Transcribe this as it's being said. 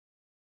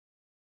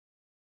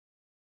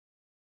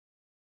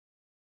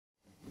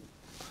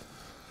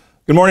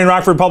Good morning,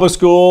 Rockford Public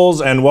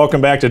Schools, and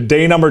welcome back to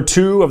day number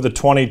 2 of the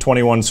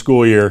 2021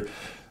 school year.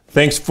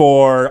 Thanks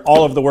for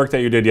all of the work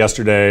that you did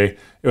yesterday.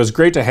 It was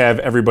great to have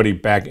everybody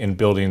back in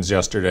buildings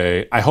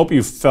yesterday. I hope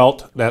you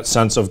felt that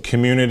sense of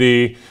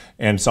community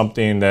and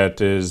something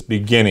that is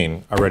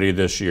beginning already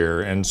this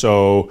year. And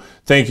so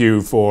thank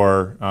you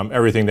for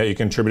everything that you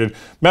contributed.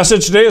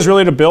 Message today is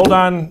really to build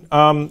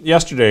on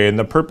yesterday, and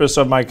the purpose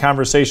of my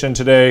conversation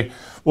today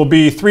will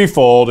be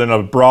threefold in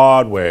a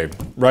broad way,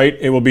 right?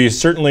 It will be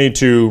certainly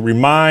to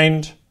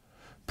remind,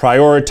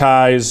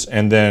 prioritize,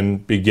 and then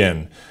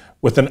begin,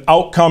 with an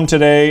outcome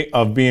today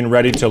of being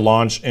ready to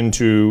launch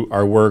into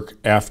our work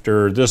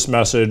after this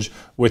message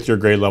with your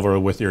grade level or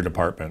with your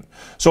department.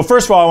 So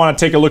first of all, I want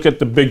to take a look at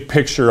the big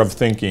picture of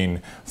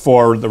thinking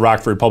for the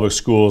Rockford Public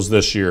Schools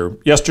this year.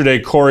 Yesterday,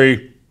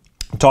 Corey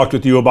talked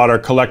with you about our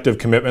collective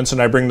commitments,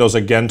 and I bring those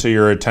again to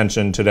your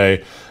attention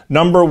today.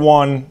 Number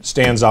one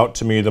stands out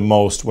to me the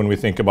most when we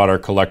think about our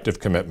collective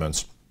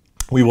commitments.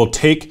 We will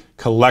take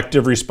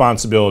collective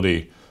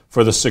responsibility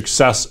for the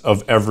success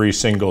of every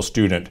single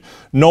student,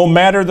 no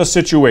matter the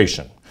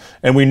situation.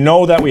 And we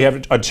know that we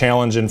have a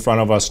challenge in front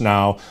of us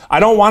now. I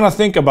don't want to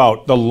think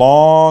about the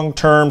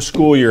long-term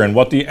school year and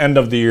what the end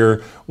of the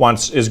year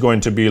is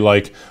going to be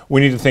like.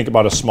 We need to think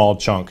about a small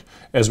chunk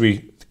as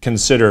we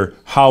consider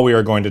how we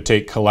are going to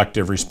take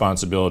collective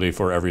responsibility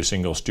for every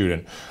single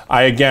student.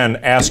 I again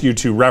ask you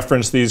to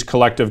reference these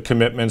collective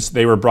commitments.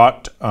 They were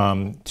brought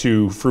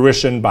to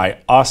fruition by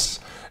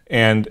us,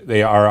 and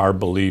they are our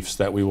beliefs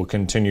that we will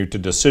continue to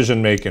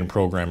decision make and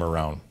program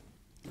around.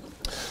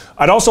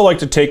 I'd also like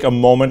to take a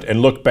moment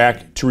and look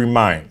back to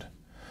remind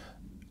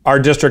our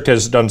district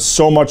has done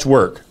so much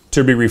work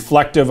to be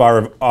reflective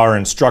of our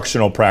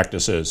instructional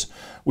practices.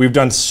 We've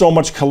done so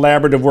much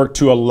collaborative work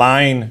to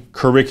align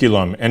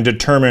curriculum and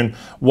determine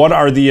what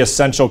are the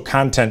essential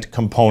content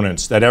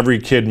components that every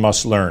kid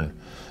must learn.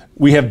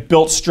 We have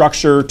built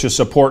structure to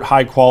support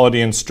high quality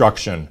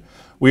instruction.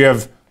 We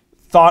have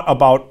thought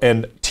about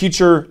a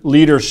teacher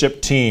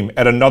leadership team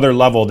at another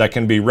level that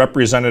can be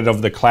representative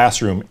of the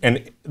classroom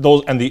and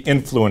the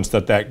influence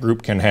that that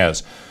group can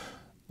have.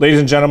 Ladies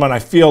and gentlemen, I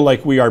feel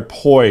like we are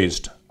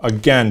poised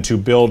again to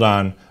build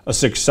on a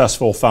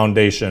successful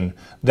foundation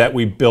that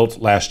we built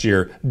last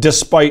year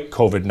despite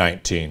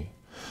COVID-19.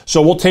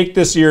 So we'll take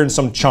this year in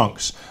some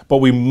chunks, but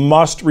we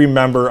must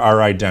remember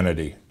our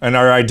identity. And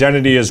our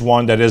identity is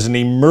one that is an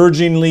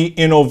emergingly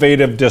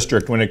innovative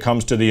district when it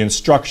comes to the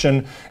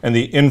instruction and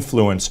the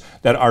influence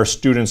that our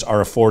students are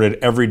afforded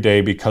every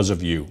day because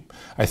of you.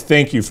 I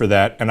thank you for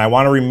that, and I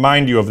want to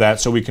remind you of that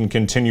so we can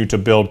continue to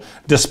build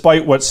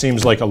despite what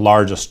seems like a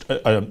large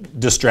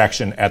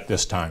distraction at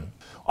this time.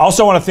 I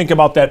also want to think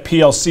about that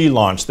PLC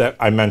launch that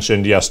I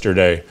mentioned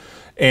yesterday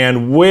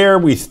and where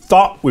we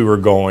thought we were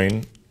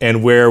going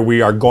and where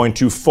we are going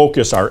to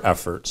focus our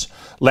efforts.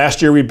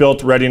 Last year we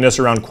built readiness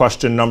around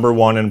question number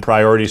 1 and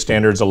priority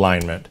standards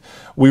alignment.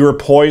 We were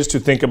poised to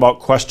think about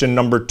question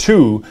number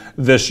 2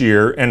 this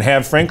year and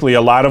have, frankly,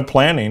 a lot of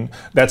planning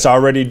that's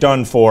already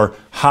done for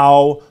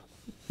how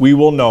we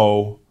will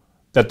know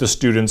that the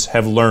students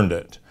have learned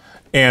it.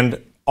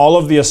 And all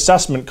of the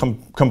assessment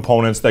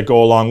components that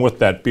go along with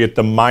that, be it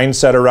the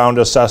mindset around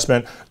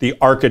assessment, the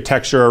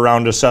architecture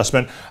around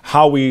assessment,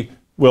 how we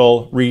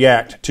will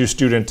react to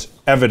student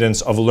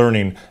evidence of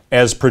learning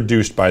as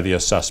produced by the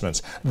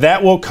assessments.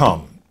 That will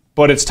come,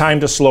 but it's time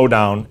to slow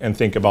down and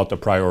think about the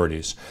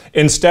priorities.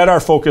 Instead, our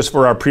focus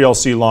for our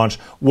PLC launch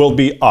will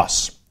be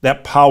us,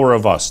 that power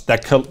of us,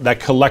 that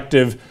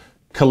collective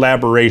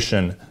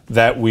collaboration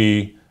that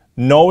we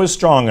know is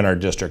strong in our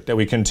district, that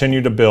we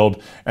continue to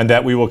build, and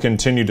that we will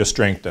continue to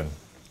strengthen.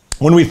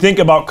 When we think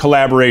about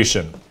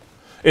collaboration,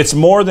 it's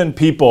more than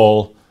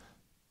people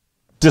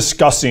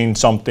discussing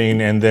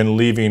something and then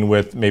leaving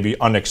with maybe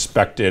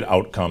unexpected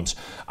outcomes.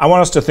 I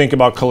want us to think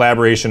about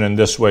collaboration in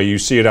this way. You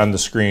see it on the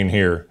screen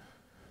here.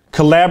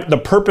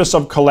 The purpose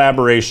of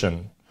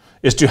collaboration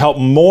is to help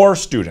more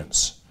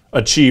students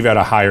achieve at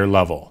a higher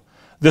level.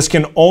 This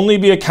can only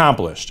be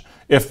accomplished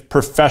if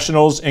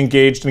professionals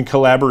engaged in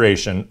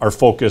collaboration are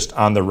focused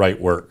on the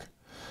right work.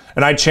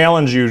 And I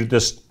challenge you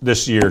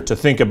this year to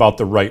think about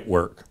the right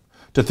work,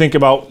 to think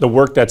about the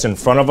work that's in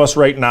front of us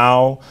right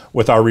now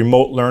with our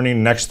remote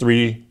learning next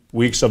 3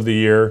 weeks of the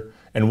year,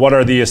 and what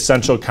are the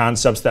essential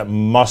concepts that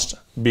must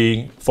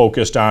be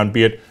focused on,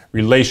 be it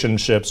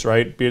relationships,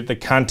 right? Be it the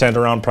content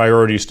around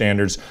priority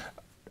standards,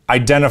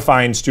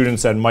 identifying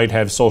students that might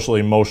have social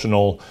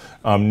emotional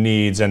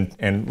needs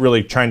and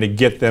really trying to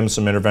get them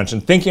some intervention,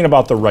 thinking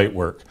about the right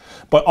work,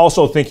 but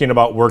also thinking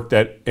about work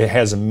that it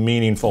has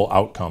meaningful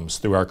outcomes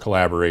through our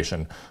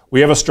collaboration.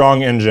 We have a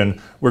strong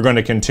engine. We're going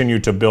to continue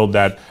to build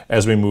that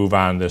as we move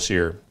on this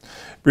year.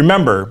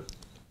 Remember,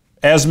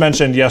 as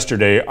mentioned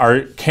yesterday,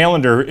 our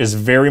calendar is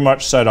very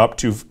much set up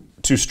to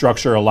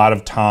structure a lot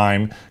of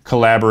time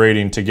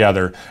collaborating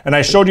together. And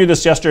I showed you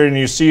this yesterday, and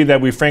you see that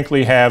we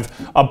frankly have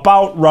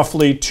about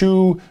roughly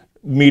 2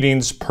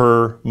 meetings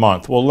per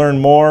month. We'll learn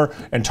more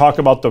and talk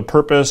about the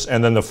purpose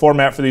and then the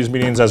format for these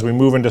meetings as we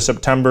move into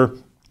September.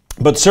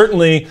 But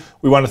certainly,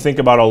 we want to think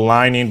about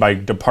aligning by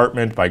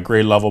department, by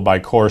grade level, by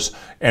course,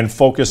 and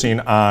focusing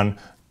on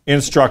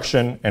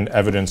instruction and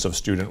evidence of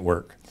student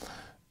work.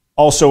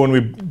 Also, when we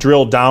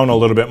drill down a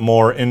little bit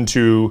more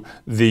into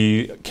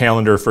the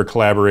calendar for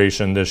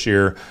collaboration this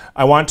year,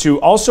 I want to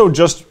also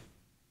just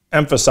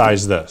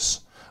emphasize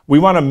this. We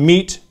want to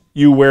meet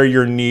you where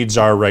your needs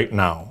are right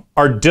now.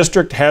 Our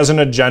district has an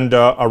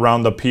agenda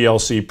around the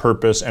PLC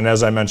purpose and,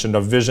 as I mentioned,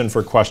 a vision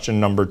for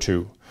question number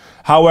 2.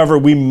 However,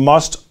 we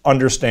must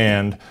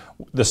understand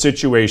the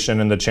situation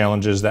and the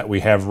challenges that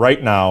we have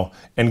right now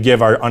and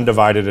give our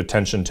undivided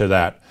attention to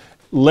that.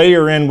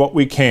 Layer in what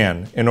we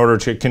can in order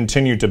to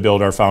continue to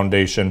build our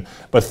foundation,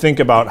 but think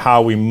about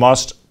how we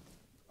must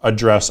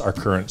address our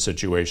current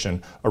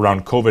situation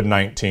around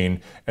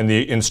COVID-19 and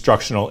the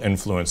instructional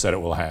influence that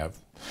it will have.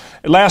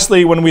 And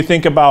lastly, when we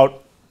think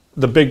about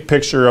the big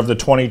picture of the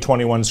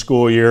 2021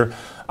 school year,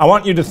 I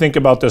want you to think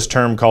about this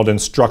term called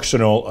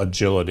instructional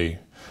agility.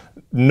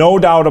 No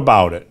doubt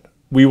about it,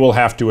 we will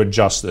have to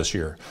adjust this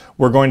year.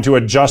 We're going to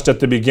adjust at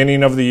the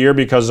beginning of the year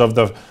because of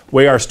the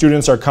way our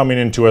students are coming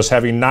into us,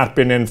 having not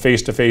been in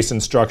face-to-face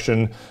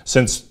instruction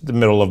since the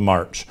middle of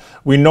March.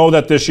 We know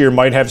that this year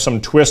might have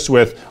some twists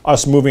with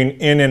us moving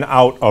in and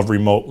out of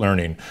remote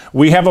learning.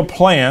 We have a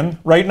plan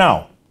right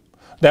now.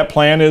 That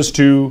plan is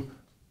to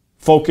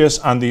focus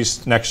on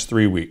these next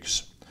 3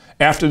 weeks.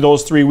 After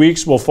those 3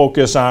 weeks, we'll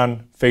focus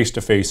on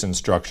face-to-face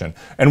instruction,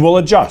 and we'll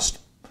adjust,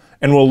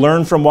 and we'll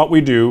learn from what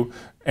we do,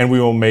 and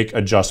we will make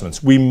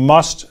adjustments. We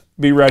must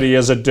be ready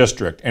as a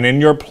district, and in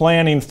your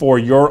planning for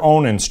your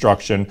own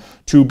instruction,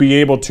 to be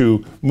able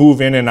to move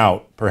in and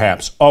out,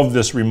 perhaps, of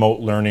this remote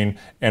learning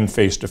and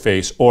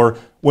face-to-face. Or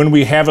when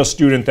we have a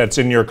student that's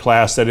in your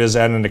class that is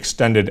at an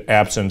extended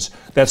absence,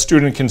 that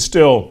student can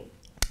still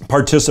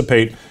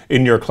participate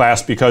in your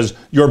class because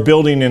you're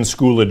building in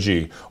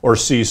Schoology or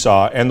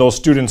Seesaw, and those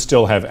students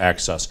still have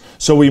access.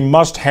 So we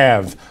must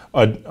have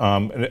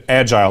an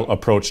agile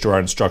approach to our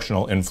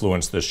instructional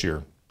influence this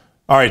year.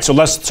 All right, so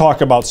let's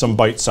talk about some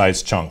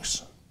bite-sized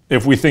chunks.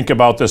 If we think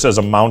about this as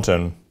a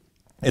mountain,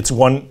 it's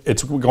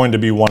going to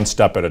be one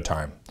step at a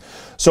time.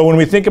 So when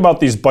we think about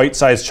these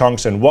bite-sized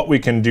chunks and what we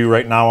can do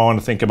right now, I want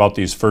to think about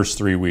these first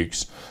 3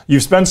 weeks.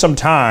 You've spent some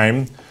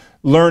time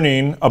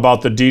learning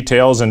about the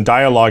details and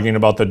dialoguing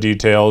about the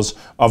details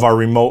of our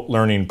remote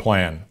learning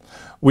plan.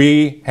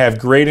 We have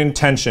great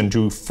intention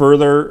to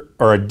further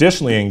or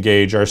additionally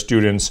engage our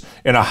students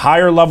in a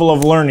higher level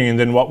of learning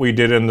than what we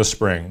did in the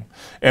spring.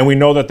 And we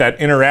know that that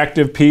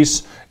interactive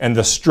piece and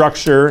the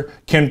structure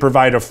can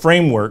provide a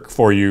framework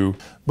for you,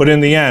 but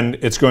in the end,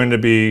 it's going to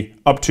be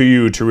up to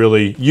you to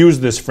really use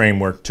this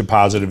framework to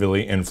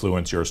positively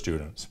influence your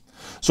students.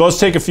 So let's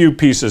take a few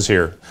pieces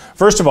here.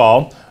 First of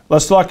all,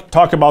 let's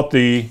talk about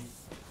the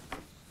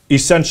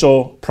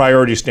essential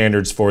priority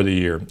standards for the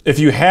year. If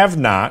you have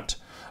not,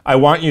 I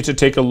want you to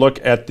take a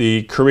look at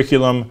the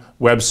curriculum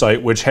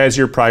website, which has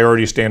your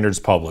priority standards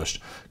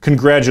published.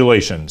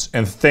 Congratulations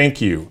and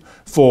thank you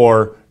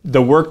for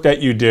the work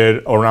that you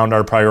did around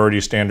our priority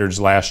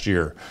standards last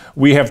year.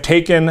 We have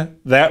taken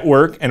that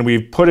work and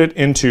we've put it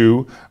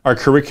into our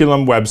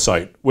curriculum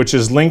website, which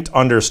is linked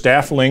under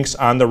staff links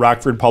on the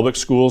Rockford Public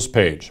Schools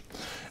page.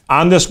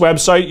 On this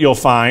website, you'll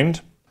find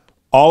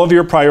all of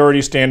your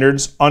priority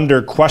standards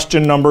under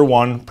question number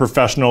 1,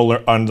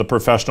 on the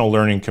professional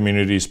learning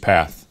communities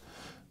path.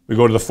 We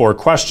go to the 4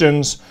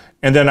 questions,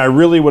 and then I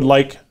really would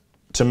like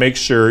to make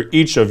sure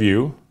each of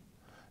you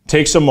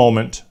takes a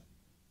moment,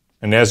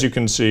 and as you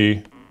can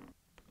see,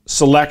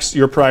 selects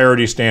your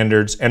priority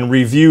standards and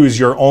reviews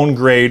your own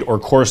grade or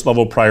course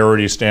level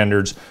priority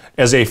standards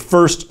as a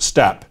first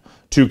step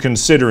to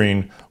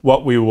considering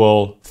what we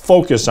will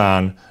focus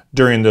on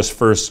during this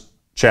first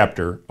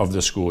chapter of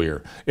the school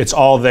year. It's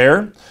all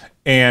there,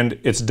 and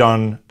it's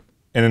done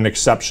in an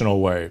exceptional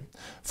way.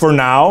 For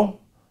now,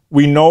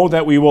 we know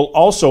that we will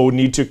also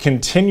need to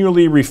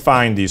continually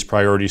refine these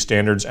priority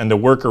standards and the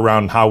work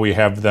around how we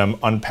have them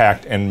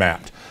unpacked and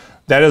mapped.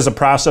 That is a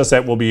process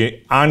that will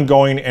be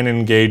ongoing and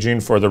engaging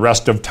for the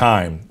rest of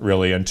time,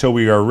 really, until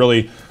we are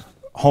really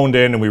honed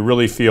in and we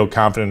really feel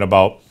confident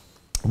about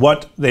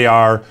what they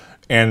are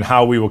and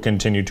how we will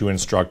continue to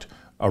instruct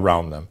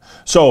around them.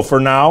 So for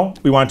now,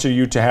 we want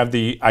you to have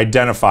the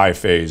identify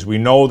phase. We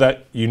know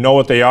that you know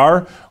what they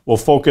are. We'll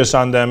focus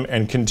on them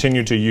and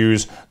continue to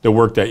use the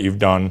work that you've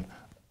done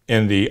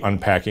in the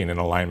unpacking and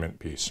alignment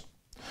piece.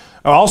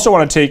 I also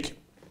want to take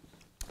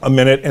a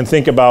minute and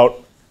think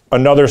about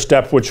another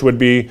step, which would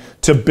be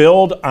to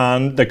build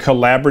on the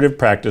collaborative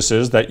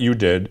practices that you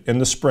did in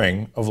the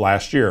spring of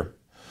last year.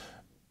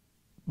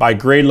 By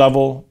grade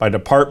level, by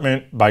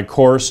department, by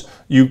course,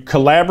 you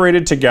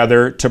collaborated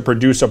together to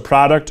produce a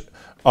product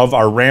of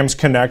our Rams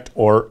Connect,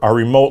 or our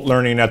remote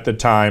learning at the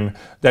time,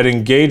 that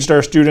engaged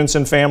our students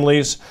and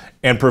families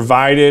and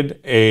provided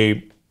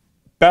a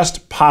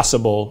best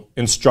possible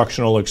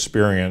instructional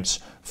experience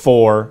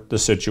for the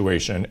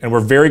situation. And we're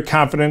very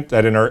confident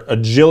that in our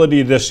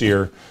agility this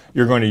year,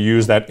 you're going to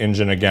use that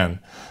engine again.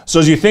 So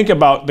as you think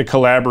about the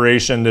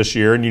collaboration this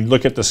year and you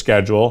look at the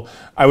schedule,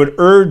 I would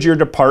urge your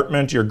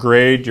department, your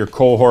grade, your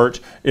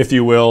cohort, if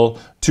you will,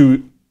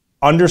 to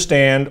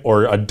understand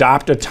or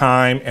adopt a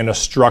time and a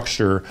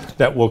structure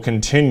that will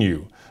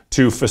continue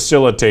to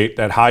facilitate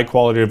that high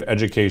quality of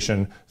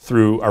education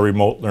through our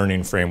remote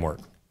learning framework.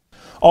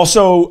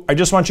 Also, I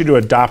just want you to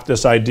adopt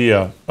this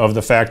idea of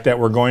the fact that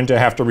we're going to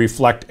have to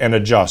reflect and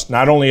adjust,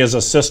 not only as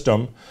a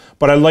system,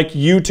 but I'd like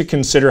you to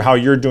consider how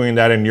you're doing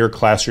that in your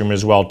classroom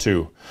as well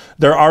too.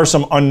 There are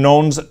some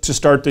unknowns to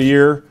start the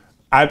year.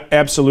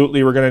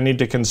 Absolutely, we're going to need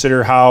to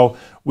consider how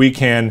we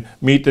can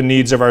meet the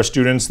needs of our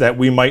students that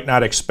we might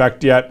not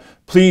expect yet.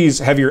 Please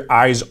have your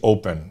eyes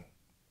open,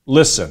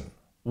 listen,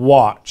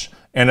 watch,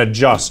 and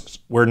adjust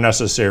where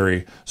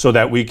necessary so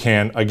that we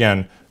can,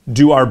 again,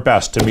 do our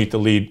best to meet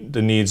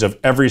the needs of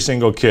every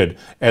single kid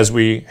as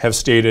we have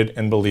stated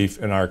in belief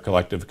in our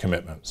collective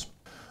commitments.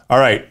 All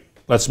right,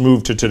 let's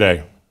move to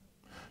today.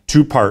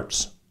 2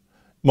 parts.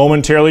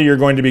 Momentarily, you're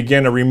going to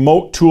begin a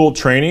remote tool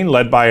training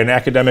led by an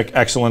academic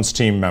excellence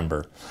team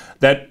member.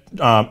 That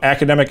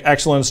academic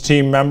excellence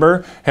team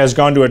member has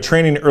gone to a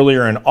training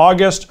earlier in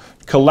August,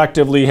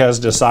 collectively has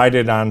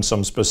decided on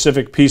some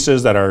specific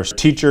pieces that our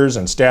teachers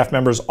and staff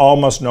members all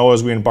must know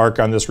as we embark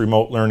on this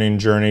remote learning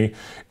journey,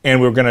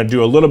 and we're going to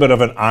do a little bit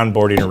of an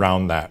onboarding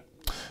around that.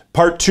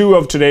 Part 2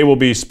 of today will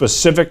be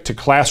specific to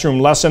classroom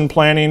lesson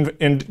planning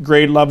in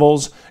grade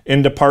levels,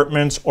 in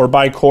departments, or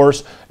by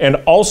course, and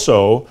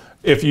also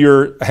if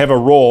you have a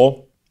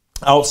role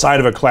outside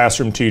of a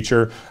classroom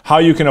teacher, how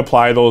you can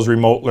apply those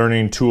remote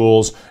learning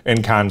tools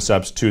and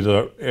concepts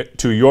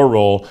to your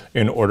role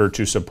in order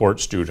to support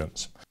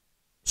students.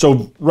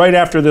 So right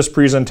after this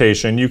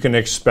presentation, you can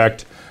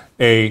expect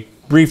a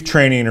brief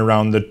training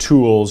around the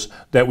tools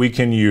that we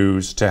can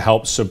use to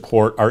help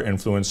support our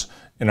influence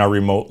in our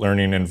remote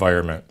learning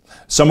environment.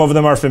 Some of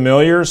them are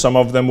familiar, some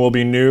of them will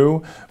be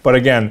new, but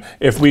again,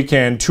 if we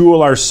can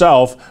tool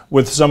ourselves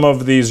with some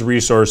of these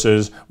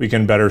resources, we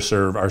can better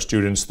serve our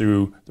students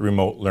through the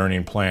remote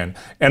learning plan.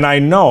 And I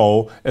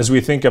know as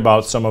we think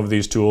about some of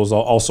these tools, they'll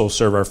also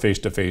serve our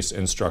face-to-face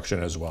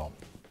instruction as well.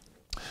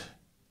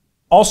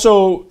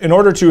 Also, in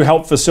order to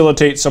help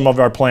facilitate some of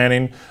our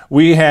planning,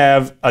 we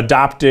have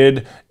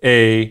adopted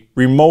a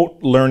remote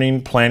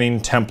learning planning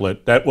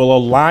template that will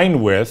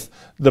align with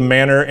the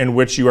manner in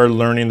which you are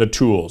learning the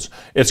tools.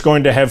 It's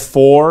going to have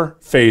 4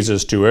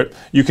 phases to it.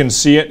 You can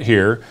see it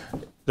here.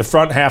 The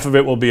front half of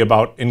it will be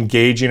about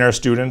engaging our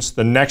students.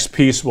 The next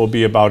piece will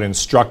be about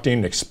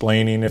instructing,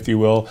 explaining, if you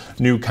will,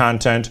 new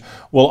content.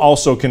 We'll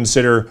also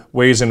consider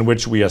ways in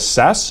which we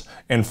assess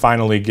and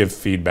finally give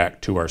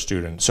feedback to our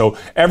students. So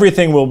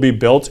everything will be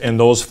built in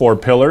those 4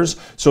 pillars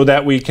so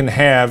that we can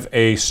have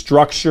a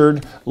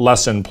structured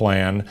lesson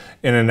plan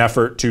in an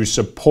effort to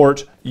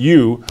support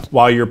you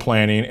while you're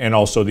planning and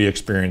also the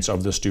experience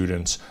of the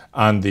students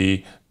on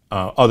the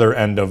other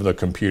end of the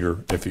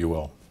computer, if you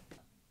will.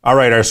 All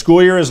right, our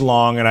school year is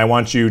long, and I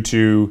want you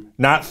to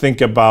not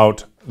think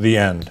about the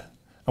end.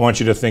 I want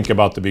you to think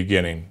about the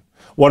beginning.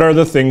 What are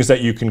the things that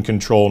you can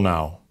control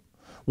now?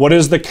 What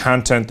is the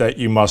content that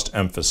you must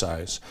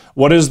emphasize?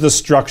 What is the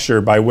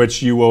structure by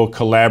which you will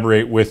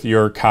collaborate with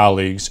your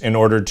colleagues in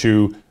order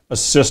to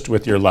assist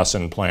with your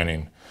lesson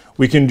planning?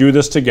 We can do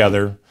this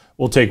together.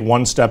 We'll take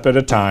one step at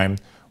a time.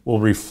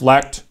 We'll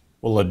reflect,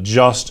 we'll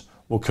adjust,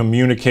 we'll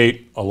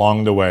communicate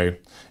along the way.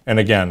 And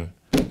again,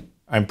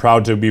 I'm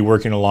proud to be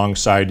working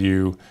alongside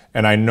you,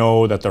 and I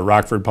know that the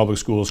Rockford Public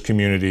Schools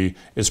community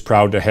is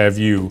proud to have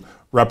you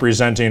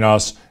representing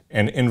us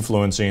and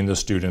influencing the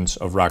students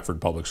of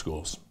Rockford Public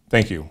Schools.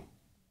 Thank you.